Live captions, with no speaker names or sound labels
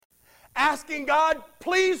asking God,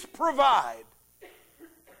 please provide.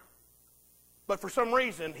 But for some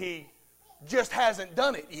reason, He just hasn't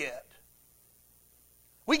done it yet.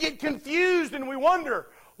 We get confused and we wonder,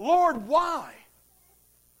 Lord, why?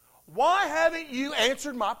 Why haven't you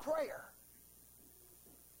answered my prayer?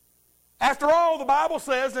 After all, the Bible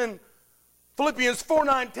says in Philippians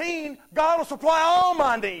 4:19, God will supply all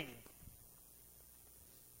my need.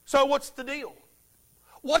 So what's the deal?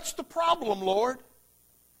 What's the problem, Lord?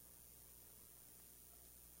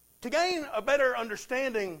 To gain a better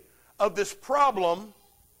understanding of this problem,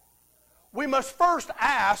 we must first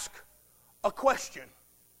ask a question.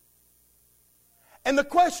 And the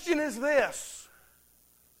question is this: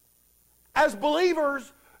 as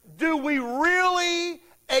believers, do we really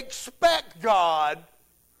expect God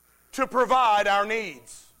to provide our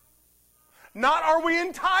needs? Not are we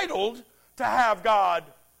entitled to have God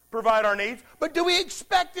provide our needs, but do we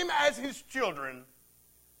expect Him as His children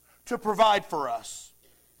to provide for us?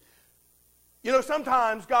 You know,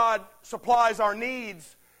 sometimes God supplies our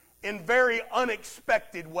needs in very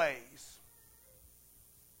unexpected ways.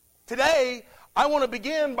 Today, I want to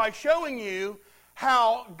begin by showing you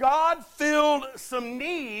how God filled some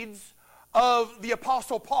needs of the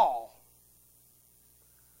Apostle Paul.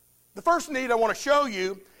 The first need I want to show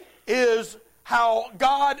you is how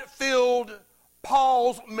God filled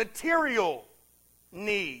Paul's material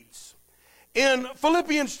needs. In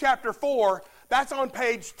Philippians chapter 4, that's on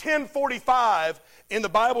page 1045 in the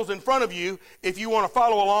Bibles in front of you, if you want to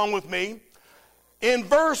follow along with me. In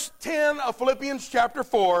verse 10 of Philippians chapter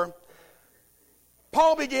 4,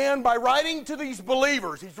 Paul began by writing to these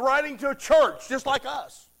believers. He's writing to a church just like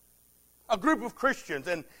us, a group of Christians,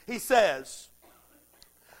 and he says,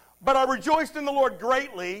 "But I rejoiced in the Lord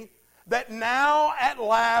greatly that now at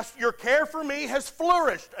last your care for me has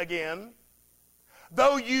flourished again,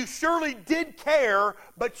 though you surely did care,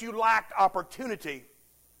 but you lacked opportunity.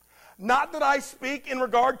 Not that I speak in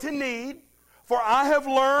regard to need, for I have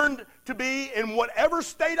learned to be in whatever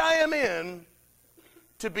state I am in,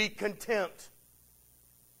 to be content.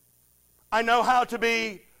 I know how to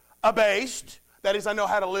be abased, that is, I know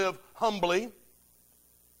how to live humbly.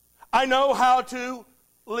 I know how to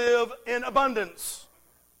live in abundance.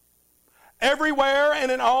 Everywhere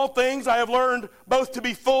and in all things I have learned both to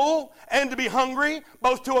be full and to be hungry,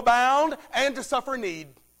 both to abound and to suffer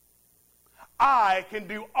need. I can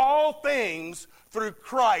do all things through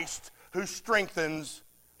Christ who strengthens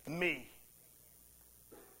me."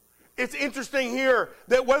 It's interesting here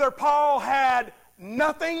that whether Paul had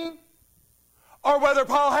nothing or whether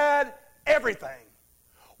Paul had everything,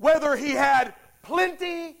 whether he had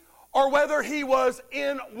plenty or whether he was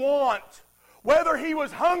in want, whether he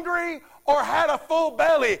was hungry or had a full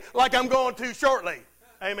belly, like I'm going to shortly.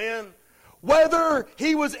 Amen. Whether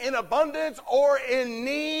he was in abundance or in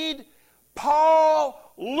need,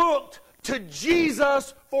 Paul looked to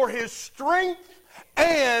Jesus for his strength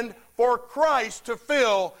and for Christ to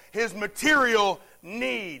fill his material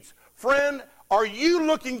needs. Friend, are you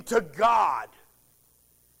looking to God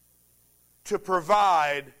to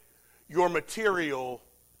provide your material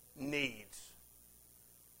needs?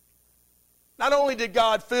 Not only did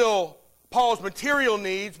God fill Paul's material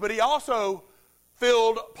needs, but he also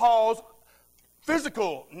filled Paul's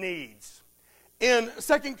physical needs. In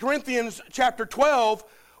 2 Corinthians chapter 12,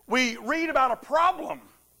 we read about a problem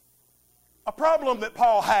that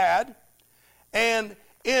Paul had. And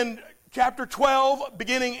in chapter 12,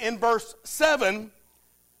 beginning in verse 7,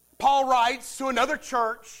 Paul writes to another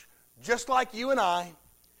church, just like you and I,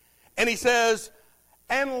 and he says,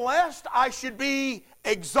 "And lest I should be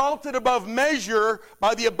exalted above measure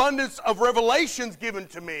by the abundance of revelations given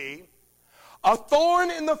to me, a thorn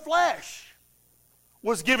in the flesh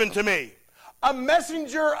was given to me, a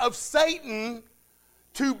messenger of Satan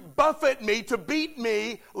to buffet me, to beat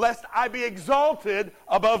me, lest I be exalted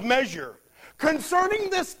above measure. Concerning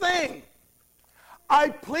this thing, I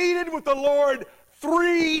pleaded with the Lord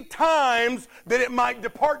 3 times that it might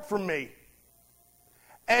depart from me.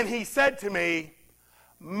 And he said to me,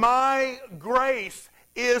 my grace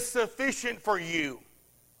is sufficient for you.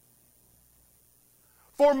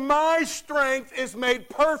 For my strength is made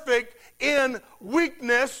perfect in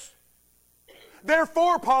weakness.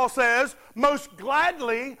 Therefore, Paul says, most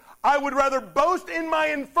gladly I would rather boast in my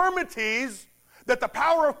infirmities, that the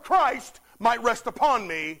power of Christ might rest upon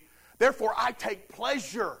me. Therefore, I take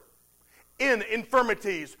pleasure in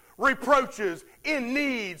infirmities, reproaches, in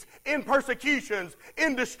needs, in persecutions,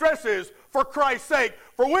 in distresses, for Christ's sake.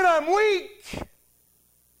 For when I'm weak,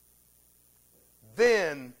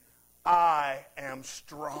 then I am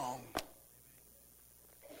strong.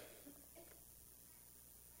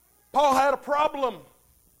 Paul had a problem,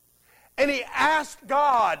 and he asked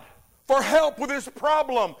God for help with his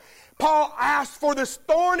problem. Paul asked for this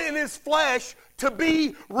thorn in his flesh to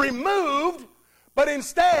be removed, but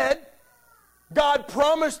instead, God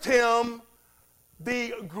promised him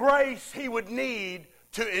the grace he would need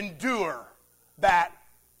to endure that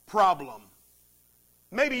problem.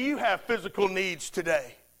 Maybe you have physical needs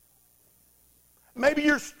today. Maybe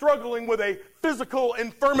you're struggling with a physical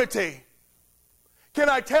infirmity. Can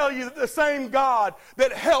I tell you that the same God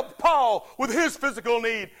that helped Paul with his physical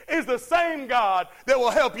need is the same God that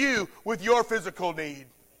will help you with your physical need?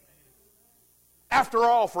 After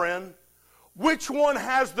all, friend, which one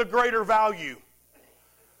has the greater value?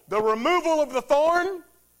 The removal of the thorn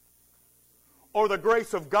or the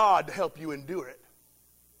grace of God to help you endure it?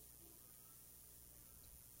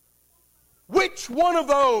 Which one of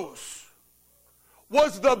those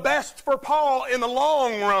was the best for Paul in the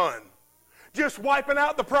long run? Just wiping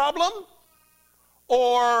out the problem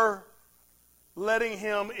or letting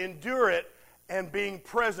him endure it and being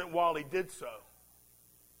present while he did so?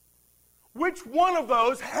 Which one of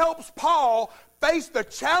those helps Paul face the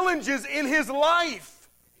challenges in his life?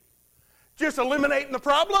 Just eliminating the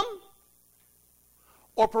problem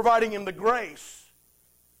or providing him the grace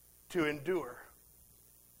to endure?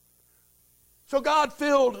 So God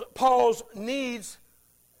filled Paul's needs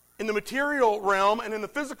in the material realm and in the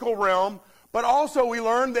physical realm, but also we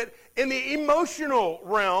learned that in the emotional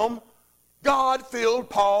realm, God filled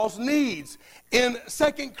Paul's needs. In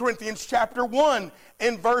 2 Corinthians chapter 1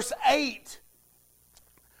 and verse 8,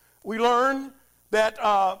 we learn that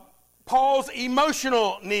Paul's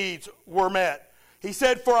emotional needs were met. He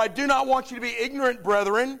said, "For I do not want you to be ignorant,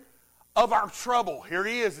 brethren, of our trouble." Here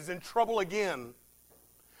he is in trouble again.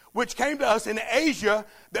 "Which came to us in Asia,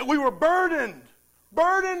 that we were burdened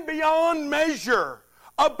beyond measure,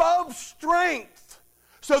 above strength,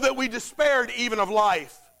 so that we despaired even of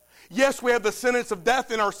life. Yes, we have the sentence of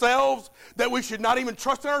death in ourselves, that we should not even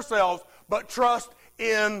trust in ourselves, but trust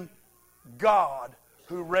in God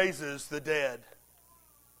who raises the dead."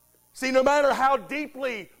 See, no matter how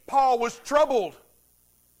deeply Paul was troubled,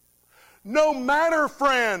 no matter,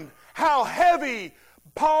 friend, how heavy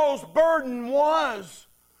Paul's burden was,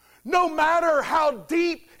 no matter how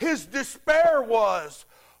deep his despair was,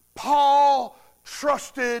 Paul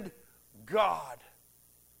trusted God.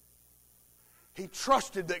 He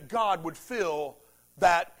trusted that God would fill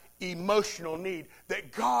that emotional need,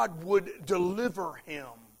 that God would deliver him.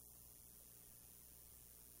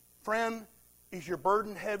 Friend, is your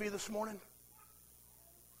burden heavy this morning?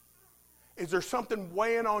 Is there something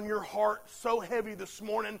weighing on your heart so heavy this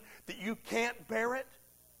morning that you can't bear it?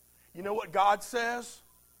 You know what God says?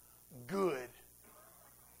 Good.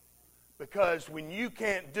 Because when you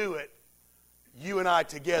can't do it, you and I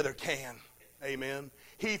together can. Amen.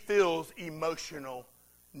 He fills emotional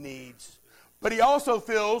needs. But he also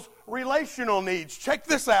fills relational needs. Check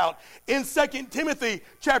this out. In 2 Timothy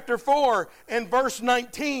chapter 4 and verse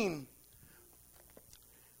 19.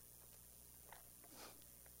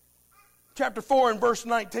 Chapter 4 and verse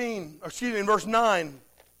 19, in verse 9.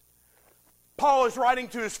 Paul is writing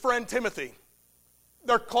to his friend Timothy.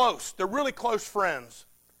 They're close. They're really close friends.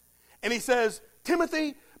 And he says,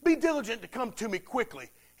 "Timothy, be diligent to come to me quickly."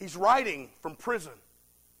 He's writing from prison.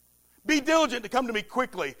 "Be diligent to come to me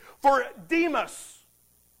quickly, for Demas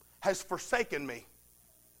has forsaken me.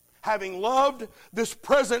 Having loved this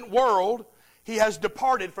present world, he has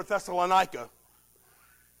departed for Thessalonica.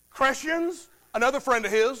 Crescens, another friend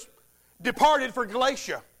of his, departed for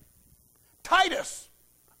Galatia. Titus,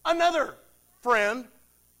 another friend,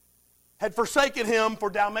 had forsaken him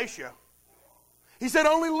for Dalmatia. He said,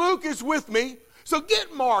 only Luke is with me, so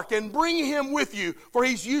get Mark and bring him with you, for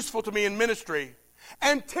he's useful to me in ministry.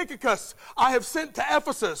 And Tychicus I have sent to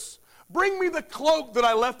Ephesus. Bring me the cloak that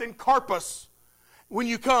I left in Carpus when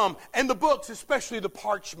you come, and the books, especially the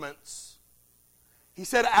parchments. He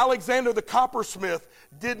said, Alexander the coppersmith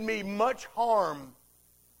did me much harm.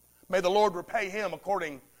 May the Lord repay him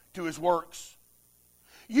according to his works.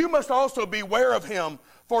 You must also beware of him,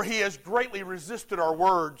 for he has greatly resisted our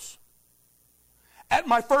words. At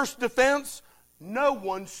my first defense, no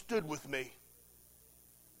one stood with me,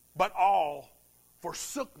 but all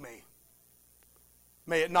forsook me.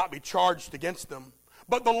 May it not be charged against them.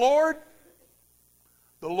 But the Lord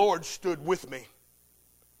stood with me.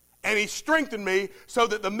 And he strengthened me so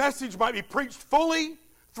that the message might be preached fully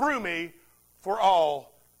through me for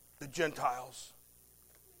all the Gentiles.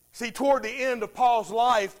 See, toward the end of Paul's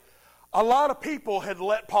life, a lot of people had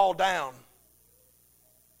let Paul down.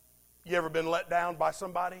 You ever been let down by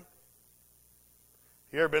somebody?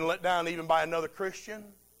 You ever been let down even by another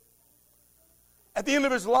Christian? At the end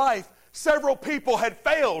of his life, several people had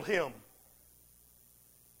failed him.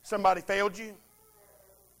 Somebody failed you?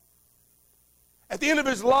 At the end of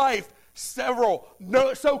his life, several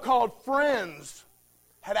so-called friends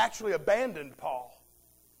had actually abandoned Paul.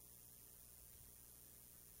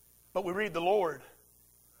 But we read the Lord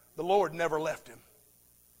never left him.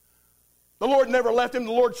 The Lord never left him.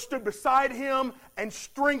 The Lord stood beside him and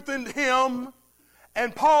strengthened him.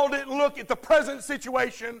 And Paul didn't look at the present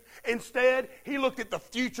situation. Instead, he looked at the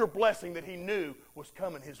future blessing that he knew was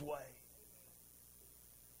coming his way.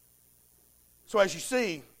 So as you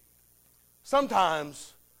see,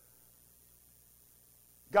 sometimes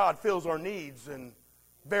God fills our needs in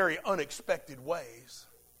very unexpected ways.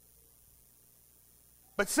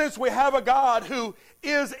 But since we have a God who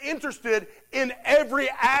is interested in every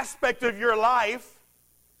aspect of your life,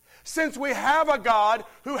 since we have a God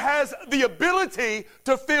who has the ability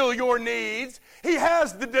to fill your needs, He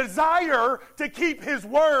has the desire to keep His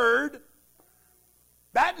word,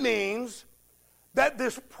 that means that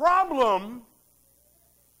this problem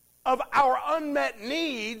of our unmet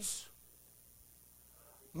needs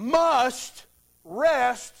must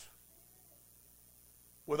rest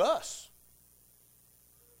with us.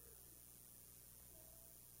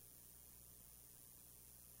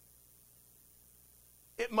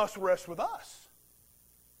 It must rest with us.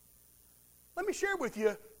 Let me share with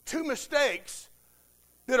you two mistakes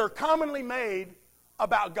that are commonly made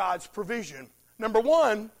about God's provision. Number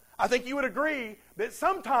one, I think you would agree that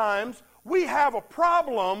sometimes we have a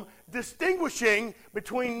problem distinguishing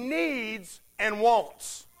between needs and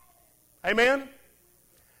wants. Amen?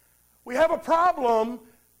 We have a problem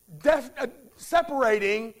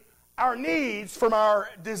separating our needs from our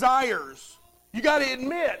desires. You got to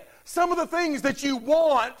admit, some of the things that you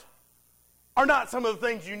want are not some of the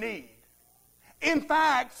things you need. In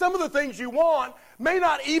fact, some of the things you want may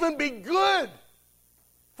not even be good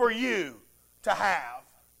for you to have.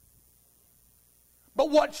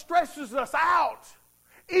 But what stresses us out,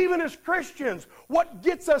 even as Christians, what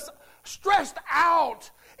gets us stressed out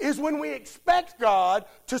is when we expect God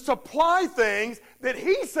to supply things that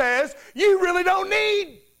He says you really don't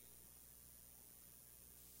need.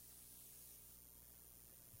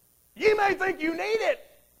 You may think you need it,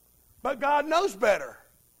 but God knows better.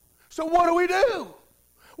 So what do we do?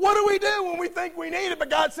 What do we do when we think we need it, but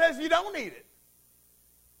God says you don't need it?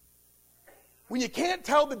 When you can't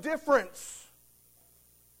tell the difference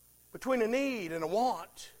between a need and a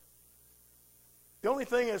want, the only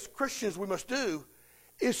thing as Christians we must do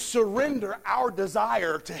is surrender our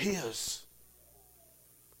desire to His.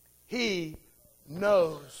 He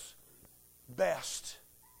knows best.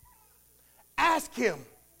 Ask Him,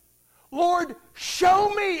 Lord, show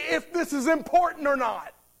me if this is important or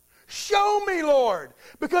not. Show me, Lord,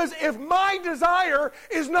 because if my desire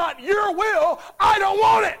is not your will, I don't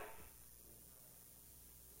want it.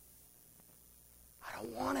 I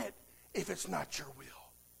don't want it if it's not your will.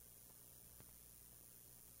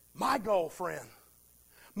 My goal, friend,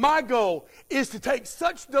 my goal is to take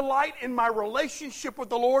such delight in my relationship with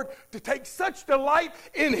the Lord, to take such delight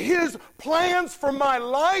in His plans for my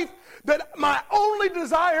life, that my only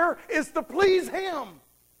desire is to please Him,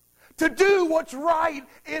 to do what's right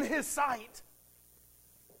in His sight.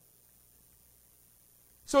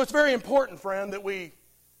 So it's very important, friend, that we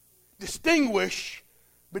distinguish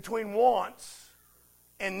between wants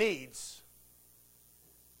and needs.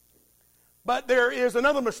 But there is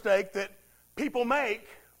another mistake that people make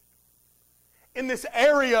in this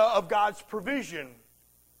area of God's provision.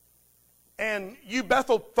 And you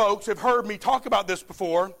Bethel folks have heard me talk about this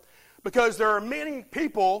before, because there are many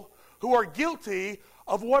people who are guilty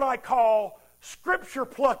of what I call scripture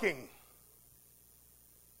plucking.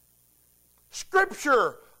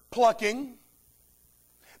 Scripture plucking.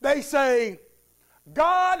 They say,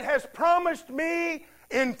 God has promised me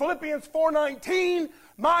in Philippians 4:19,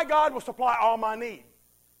 my God will supply all my need.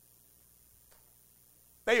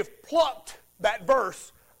 They have plucked that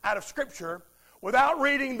verse out of Scripture without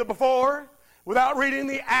reading the before, without reading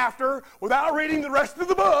the after, without reading the rest of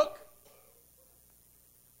the book.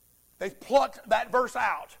 They've plucked that verse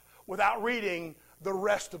out without reading the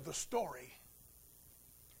rest of the story.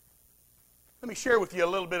 Let me share with you a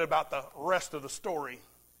little bit about the rest of the story.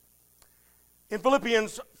 In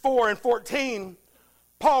Philippians 4:14,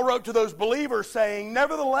 Paul wrote to those believers saying,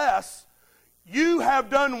 nevertheless, you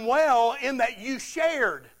have done well in that you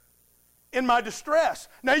shared in my distress.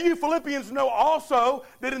 Now you Philippians know also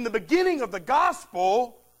that in the beginning of the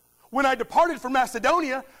gospel, when I departed from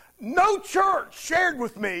Macedonia, no church shared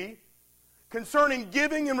with me concerning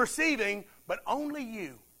giving and receiving, but only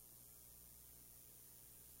you.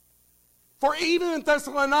 For even in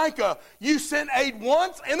Thessalonica, you sent aid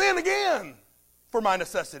once and then again for my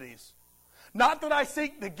necessities. Not that I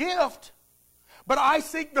seek the gift, but I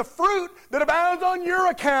seek the fruit that abounds on your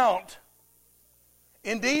account.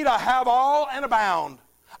 Indeed, I have all and abound.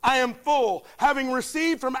 I am full, having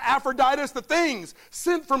received from Epaphroditus the things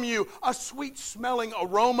sent from you, a sweet-smelling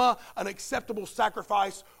aroma, an acceptable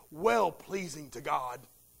sacrifice, well-pleasing to God.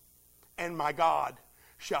 And my God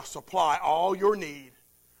shall supply all your need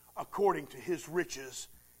according to his riches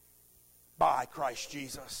by Christ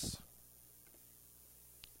Jesus.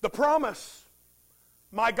 The promise,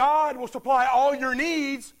 my God will supply all your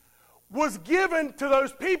needs, was given to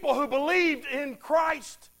those people who believed in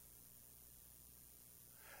Christ.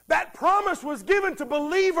 That promise was given to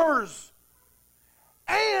believers.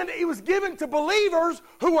 And it was given to believers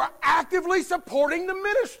who were actively supporting the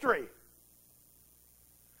ministry.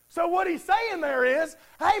 So what he's saying there is,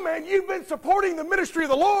 hey man, you've been supporting the ministry of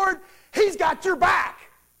the Lord. He's got your back.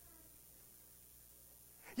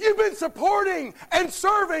 You've been supporting and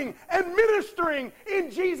serving and ministering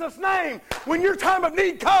in Jesus' name. When your time of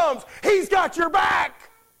need comes, he's got your back.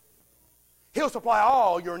 He'll supply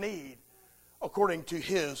all your need according to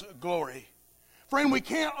his glory. Friend, we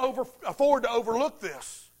can't afford to overlook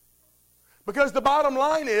this. Because the bottom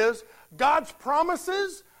line is, God's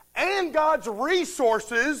promises and God's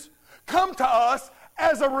resources come to us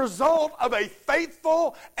as a result of a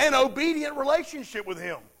faithful and obedient relationship with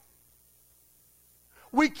him.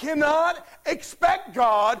 We cannot expect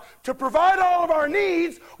God to provide all of our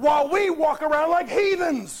needs while we walk around like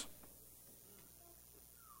heathens.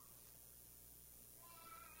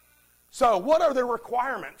 So, what are the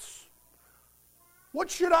requirements?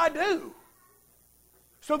 What should I do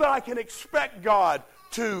so that I can expect God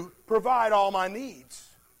to provide all my needs?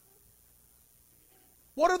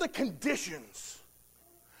 What are the conditions?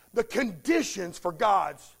 The conditions for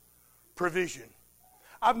God's provision.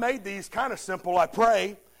 I've made these kind of simple, I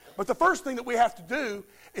pray. But the first thing that we have to do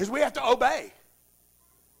is we have to obey.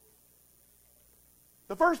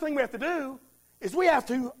 The first thing we have to do is we have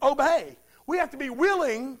to obey. We have to be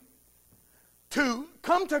willing to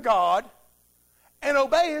come to God and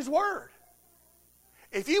obey his word.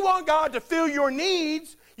 If you want God to fill your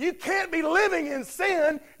needs, you can't be living in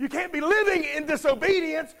sin. You can't be living in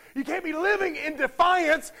disobedience. You can't be living in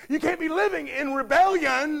defiance. You can't be living in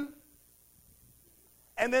rebellion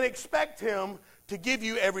and then expect him to give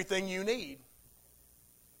you everything you need.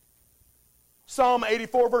 Psalm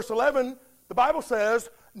 84 verse 11, the Bible says,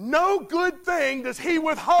 no good thing does he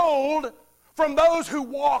withhold from those who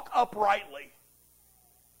walk uprightly.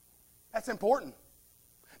 That's important.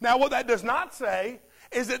 Now, what that does not say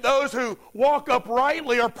is that those who walk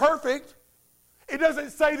uprightly are perfect. It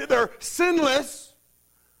doesn't say that they're sinless,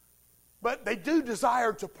 but they do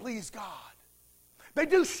desire to please God. They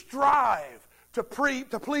do strive to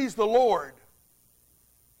please the Lord.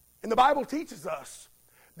 And the Bible teaches us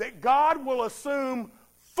that God will assume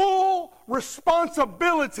full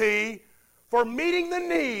responsibility for meeting the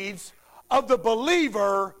needs of the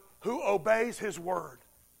believer who obeys his word.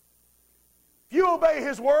 If you obey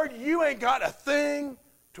his word, you ain't got a thing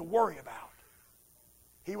to worry about.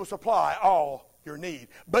 He will supply all your need.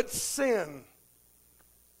 But sin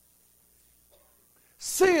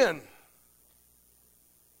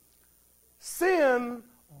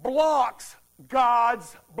blocks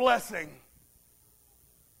God's blessing.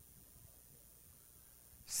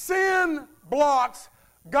 Sin blocks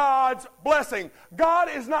God's blessing. God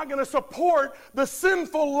is not going to support the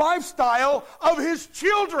sinful lifestyle of his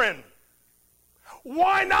children.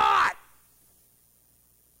 Why not?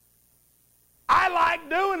 I like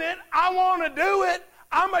doing it. I want to do it.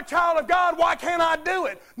 I'm a child of God. Why can't I do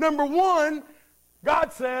it? Number one,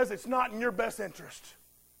 God says it's not in your best interest.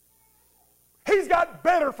 He's got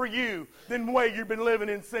better for you than the way you've been living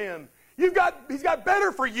in sin. He's got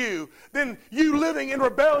better for you than you living in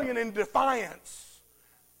rebellion and defiance.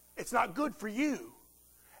 It's not good for you.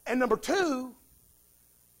 And number two,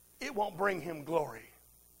 it won't bring him glory.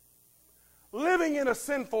 Living in a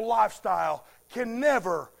sinful lifestyle can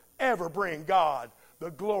never, ever bring God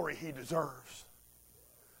the glory he deserves.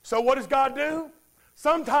 So what does God do?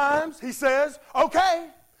 Sometimes he says, okay,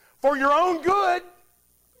 for your own good,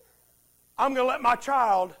 I'm going to let my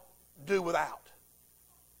child do without.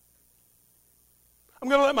 I'm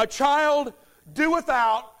going to let my child do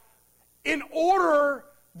without in order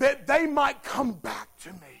that they might come back to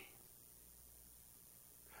me.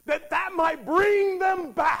 That might bring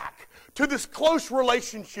them back to this close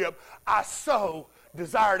relationship I so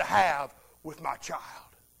desire to have with my child.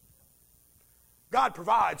 God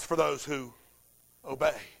provides for those who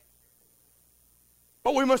obey.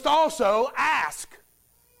 But we must also ask.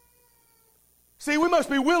 See, we must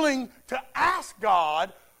be willing to ask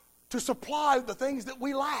God to supply the things that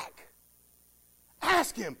we lack.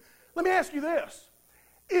 Ask Him. Let me ask you this.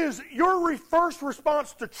 Is your first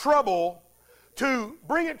response to trouble to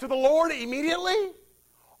bring it to the Lord immediately?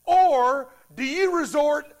 Or do you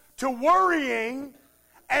resort to worrying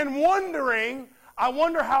and wondering, I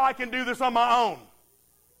wonder how I can do this on my own?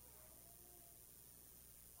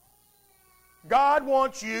 God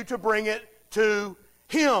wants you to bring it to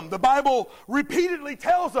Him. The Bible repeatedly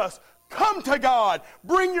tells us, come to God.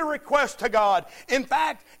 Bring your request to God. In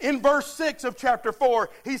fact, in verse 6 of chapter 4,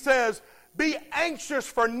 He says, be anxious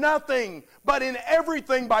for nothing, but in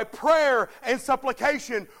everything by prayer and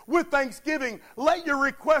supplication with thanksgiving. Let your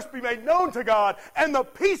request be made known to God, and the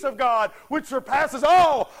peace of God, which surpasses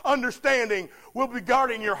all understanding, will be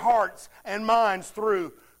guarding your hearts and minds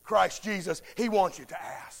through Christ Jesus. He wants you to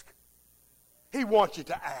ask. He wants you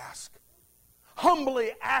to ask.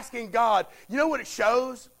 Humbly asking God. You know what it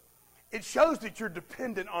shows? It shows that you're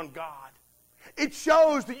dependent on God. It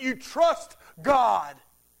shows that you trust God.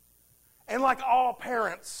 And like all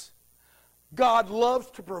parents, God loves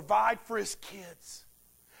to provide for His kids.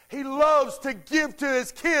 He loves to give to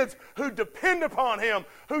His kids who depend upon Him,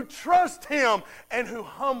 who trust Him, and who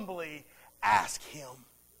humbly ask Him.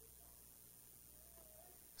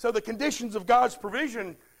 So the conditions of God's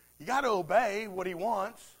provision, you got to obey what He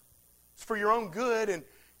wants. It's for your own good, and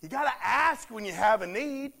you got to ask when you have a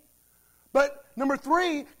need. But number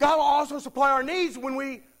 3, God will also supply our needs when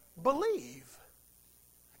we believe.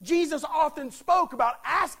 Jesus often spoke about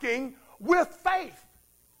asking with faith.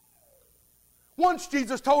 Once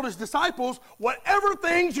Jesus told His disciples, whatever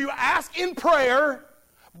things you ask in prayer,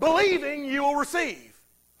 believing you will receive.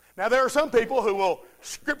 Now there are some people who will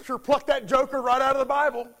scripture pluck that joker right out of the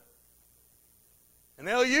Bible. And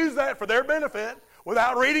they'll use that for their benefit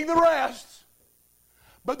without reading the rest.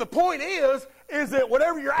 But the point is that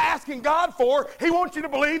whatever you're asking God for, He wants you to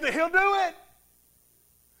believe that He'll do it.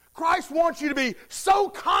 Christ wants you to be so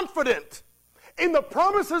confident in the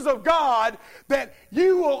promises of God that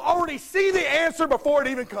you will already see the answer before it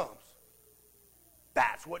even comes.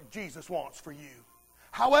 That's what Jesus wants for you.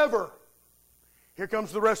 However, here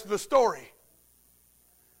comes the rest of the story.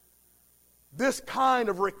 This kind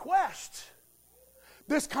of request,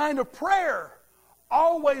 this kind of prayer,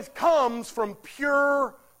 always comes from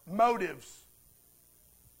pure motives.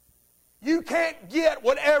 You can't get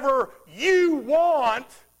whatever you want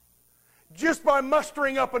just by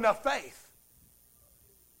mustering up enough faith.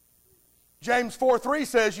 James 4:3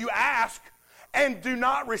 says, you ask and do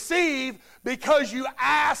not receive because you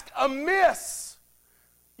ask amiss.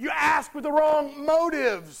 You ask with the wrong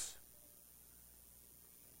motives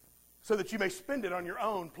so that you may spend it on your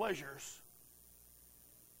own pleasures.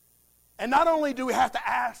 And not only do we have to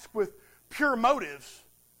ask with pure motives,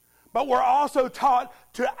 but we're also taught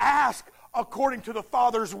to ask according to the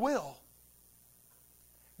Father's will.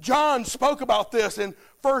 John spoke about this in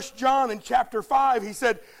 1 John in chapter 5. He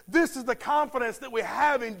said, this is the confidence that we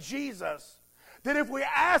have in Jesus, that if we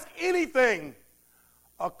ask anything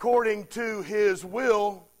according to His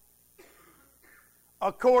will,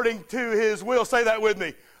 say that with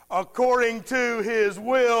me, according to His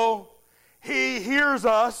will, He hears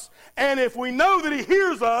us. And if we know that He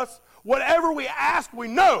hears us, whatever we ask, we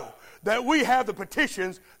know that we have the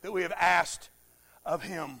petitions that we have asked of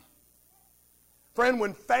Him. Friend,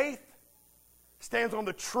 when faith stands on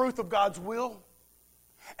the truth of God's will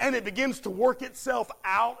and it begins to work itself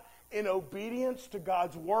out in obedience to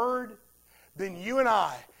God's word, then you and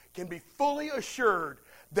I can be fully assured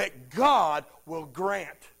that God will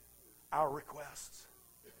grant our requests.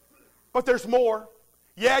 But there's more.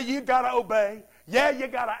 Yeah, you got to obey. Yeah, you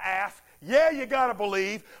got to ask. Yeah, you got to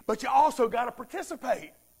believe. But you also got to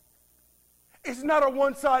participate. It's not a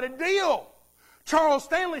one-sided deal. Charles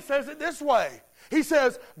Stanley says it this way. He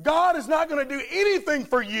says, God is not going to do anything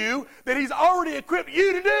for you that He's already equipped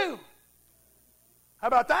you to do. How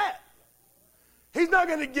about that? He's not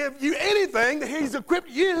going to give you anything that He's equipped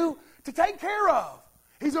you to take care of.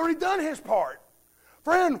 He's already done His part.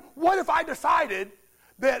 Friend, what if I decided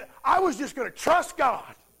that I was just going to trust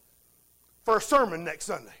God for a sermon next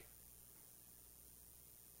Sunday?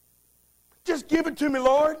 Just give it to me,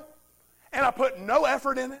 Lord. And I put no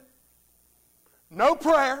effort in it, no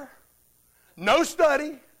prayer, no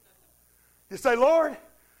study. You say, Lord,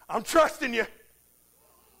 I'm trusting you.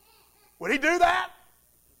 Would He do that?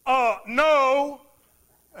 No.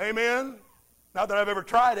 Amen. Not that I've ever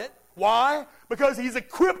tried it. Why? Because He's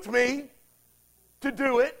equipped me to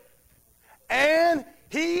do it, and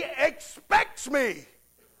He expects me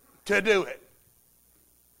to do it.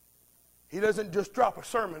 He doesn't just drop a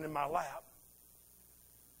sermon in my lap.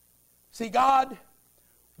 See, God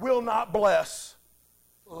will not bless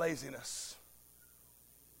laziness.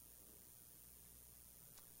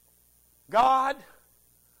 God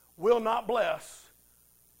will not bless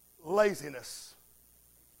laziness.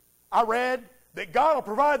 I read that God will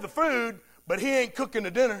provide the food, but he ain't cooking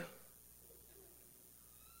the dinner.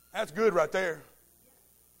 That's good right there.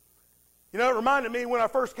 You know, it reminded me when I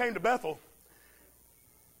first came to Bethel.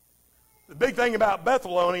 The big thing about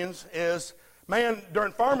Bethelonians is, man,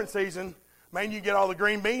 during farming season, man, you get all the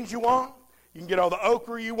green beans you want. You can get all the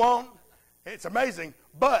okra you want. It's amazing.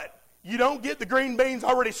 But you don't get the green beans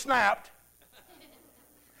already snapped.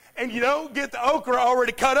 And you don't get the okra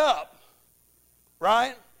already cut up.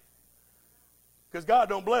 Right? Because God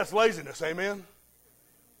don't bless laziness. Amen?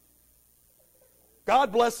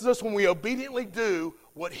 God blesses us when we obediently do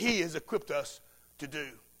what he has equipped us to do.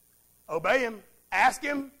 Obey him. Ask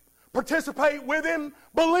him. Participate with him.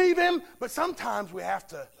 Believe him. But sometimes we have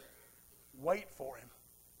to wait for him.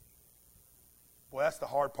 Well, that's the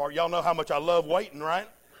hard part. Y'all know how much I love waiting, right?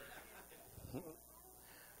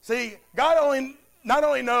 See, God not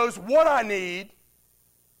only knows what I need,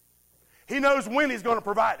 he knows when he's going to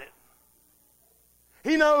provide it.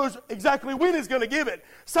 He knows exactly when he's going to give it.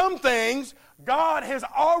 Some things God has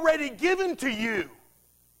already given to you.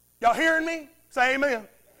 Y'all hearing me? Say amen. Amen.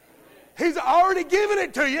 He's already given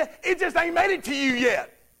it to you. It just ain't made it to you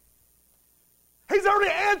yet. He's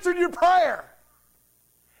already answered your prayer.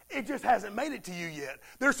 It just hasn't made it to you yet.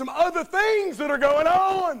 There's some other things that are going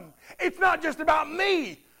on. It's not just about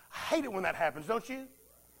me. I hate it when that happens, don't you?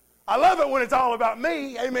 I love it when it's all about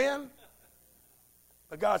me. Amen.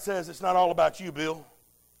 But God says it's not all about you, Bill.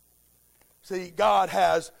 See, God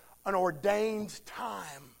has an ordained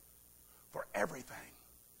time for everything.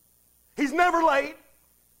 He's never late.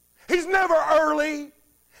 He's never early.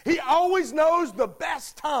 He always knows the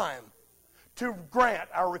best time to grant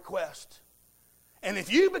our request. And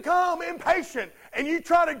if you become impatient and you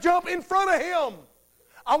try to jump in front of him,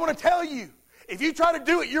 I want to tell you, if you try to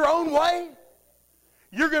do it your own way,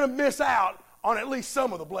 you're going to miss out on at least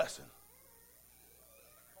some of the blessing.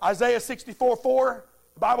 Isaiah 64:4,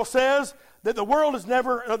 the Bible says that the world has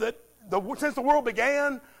never, since the world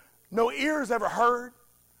began, no ear has ever heard,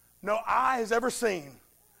 no eye has ever seen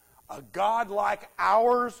a God like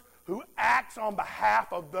ours who acts on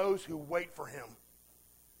behalf of those who wait for him.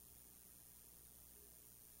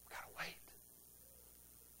 We've got to wait.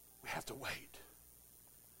 We have to wait.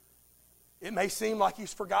 It may seem like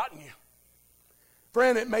he's forgotten you.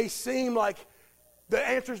 Friend, it may seem like the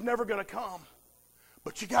answer's never going to come.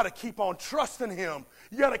 But you got to keep on trusting him.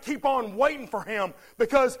 You got to keep on waiting for him.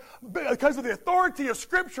 Because of the authority of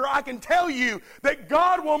Scripture, I can tell you that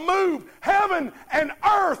God will move heaven and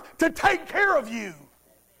earth to take care of you.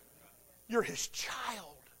 You're his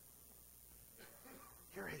child.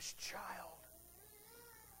 You're his child.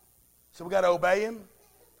 So we got to obey him,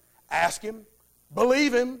 ask him,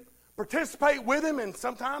 believe him, participate with him, and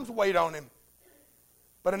sometimes wait on him.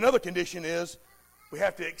 But another condition is we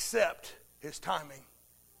have to accept his timing.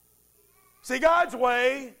 See, God's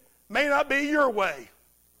way may not be your way.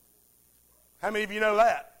 How many of you know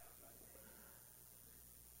that?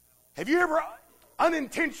 Have you ever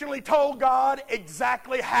unintentionally told God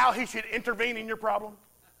exactly how he should intervene in your problem?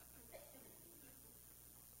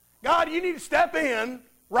 God, you need to step in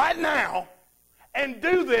right now and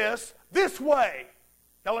do this way.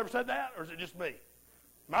 Y'all ever said that, or is it just me?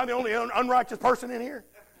 Am I the only unrighteous person in here?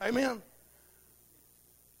 Amen.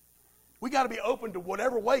 We got to be open to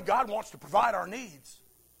whatever way God wants to provide our needs.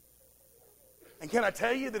 And can I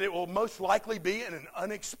tell you that it will most likely be in an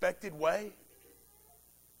unexpected way?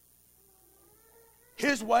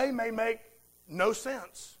 His way may make no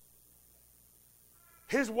sense.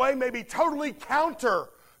 His way may be totally counter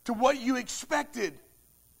to what you expected.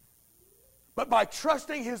 But by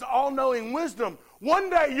trusting his all-knowing wisdom,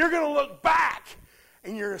 one day you're going to look back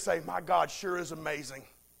and you're going to say, my God sure is amazing.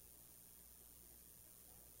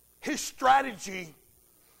 His strategy,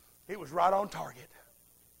 it was right on target.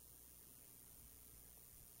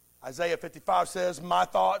 Isaiah 55 says, my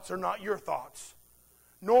thoughts are not your thoughts,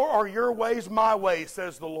 nor are your ways my ways,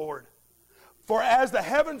 says the Lord. For as the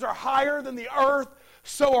heavens are higher than the earth,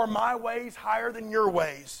 so are my ways higher than your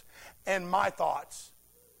ways, and my thoughts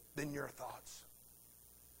than your thoughts.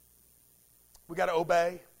 We got to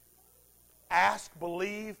obey, ask,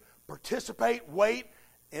 believe, participate, wait,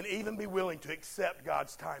 and even be willing to accept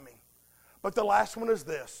God's timing. But the last one is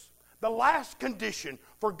this. The last condition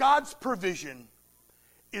for God's provision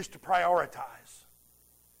is to prioritize.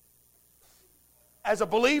 As a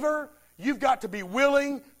believer, you've got to be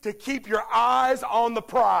willing to keep your eyes on the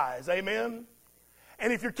prize. Amen?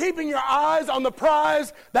 And if you're keeping your eyes on the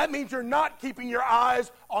prize, that means you're not keeping your eyes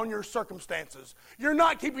on your circumstances. You're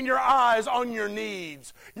not keeping your eyes on your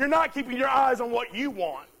needs. You're not keeping your eyes on what you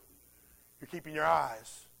want. you're keeping your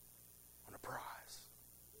eyes on the prize.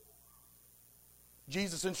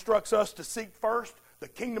 Jesus instructs us to seek first the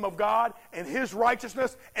kingdom of God and His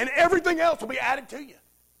righteousness, and everything else will be added to you.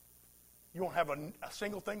 You won't have a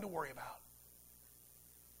single thing to worry about.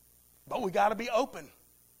 But we got to be open.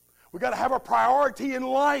 We got to have a priority in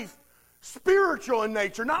life, spiritual in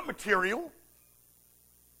nature, not material,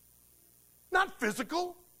 not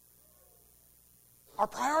physical. Our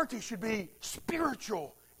priority should be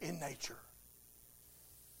spiritual in nature.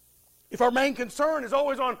 If our main concern is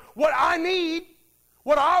always on what I need,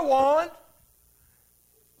 what I want,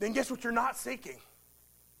 then guess what you're not seeking?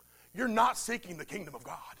 You're not seeking the kingdom of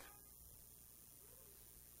God.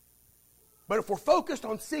 But if we're focused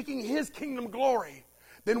on seeking His kingdom glory,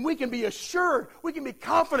 then we can be assured, we can be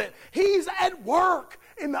confident He's at work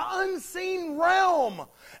in the unseen realm,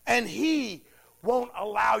 and He won't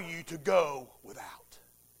allow you to go without.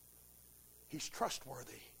 He's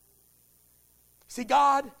trustworthy. See,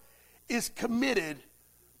 God is committed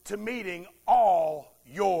to meeting all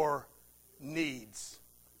your needs.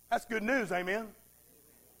 That's good news, amen?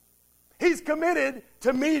 He's committed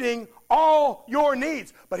to meeting all your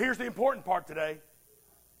needs. But here's the important part today.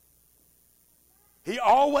 He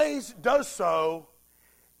always does so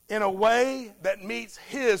in a way that meets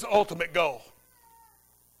His ultimate goal.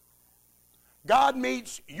 God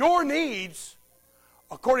meets your needs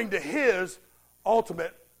according to His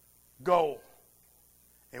ultimate goal.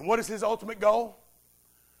 And what is His ultimate goal?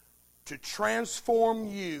 To transform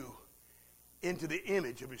you into the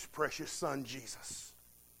image of His precious Son, Jesus.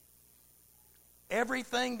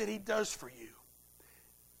 Everything that He does for you,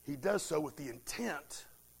 He does so with the intent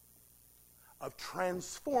of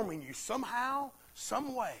transforming you somehow,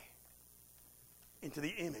 some way, into the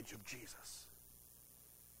image of Jesus.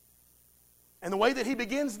 And the way that He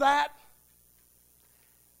begins that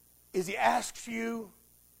is He asks you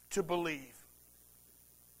to believe.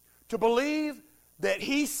 To believe that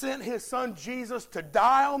He sent His Son Jesus to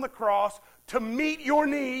die on the cross to meet your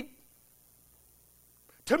need.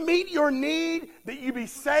 To meet your need that you be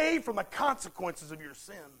saved from the consequences of your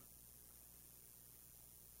sin.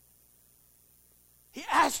 He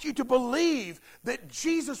asks you to believe that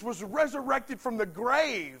Jesus was resurrected from the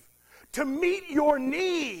grave to meet your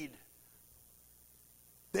need,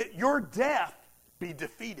 that your death be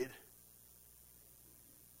defeated,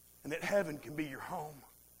 and that heaven can be your home.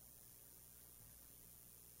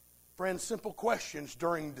 Friends, simple questions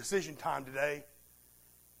during decision time today,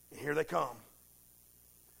 and here they come.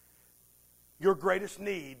 Your greatest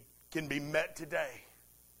need can be met today.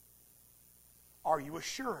 Are you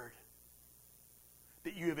assured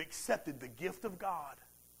that you have accepted the gift of God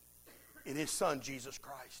in His Son, Jesus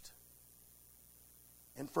Christ?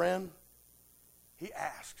 And friend, He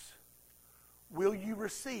asks, will you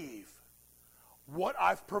receive what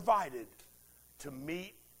I've provided to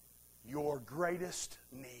meet your greatest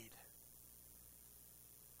need?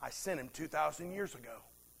 I sent Him 2,000 years ago,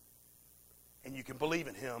 and you can believe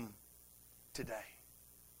in Him today.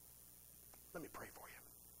 Let me pray for you.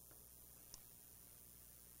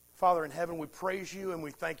 Father in heaven, we praise You and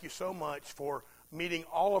we thank You so much for meeting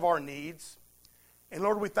all of our needs. And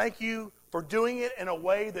Lord, we thank You for doing it in a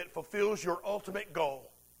way that fulfills Your ultimate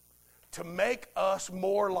goal, to make us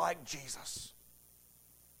more like Jesus.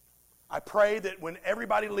 I pray that when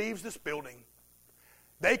everybody leaves this building,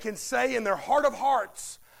 they can say in their heart of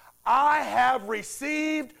hearts, I have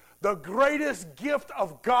received the greatest gift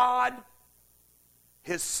of God,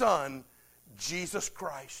 His Son, Jesus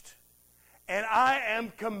Christ. And I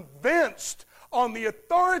am convinced on the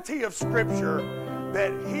authority of Scripture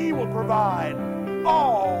that He will provide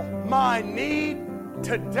all my need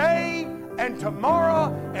today and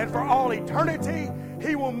tomorrow and for all eternity.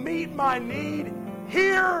 He will meet my need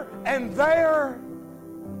here and there,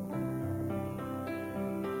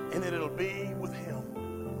 and that it'll be with Him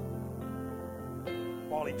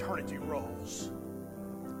while eternity rolls.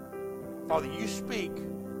 Father, You speak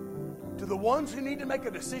to the ones who need to make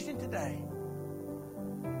a decision today,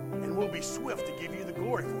 and we'll be swift to give You the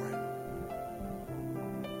glory for it.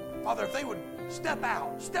 Father, if they would step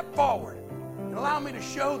out, step forward, and allow me to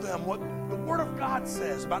show them what the Word of God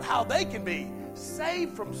says about how they can be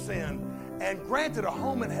saved from sin and granted a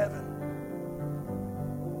home in heaven,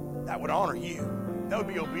 that would honor You. That would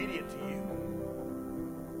be obedient to You.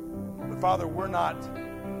 But Father, we're not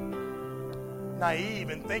naive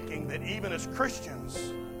in thinking that even as Christians,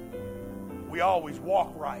 we always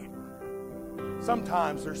walk right.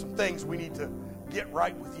 Sometimes there's some things we need to get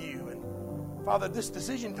right with You. And Father, this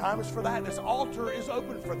decision time is for that. This altar is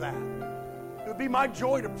open for that. It would be my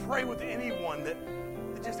joy to pray with anyone that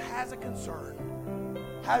just has a concern,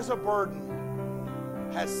 has a burden,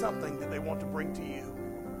 has something that they want to bring to you.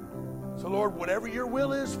 So, Lord, whatever your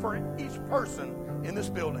will is for each person in this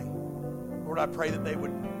building, Lord, I pray that they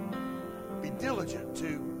would be diligent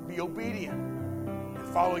to be obedient and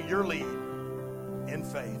follow your lead in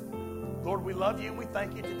faith. Lord, we love you and we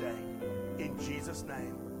thank you today. In Jesus'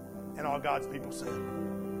 name. And all God's people said,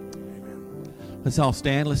 amen. Let's all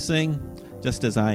stand. Let's sing. Just as I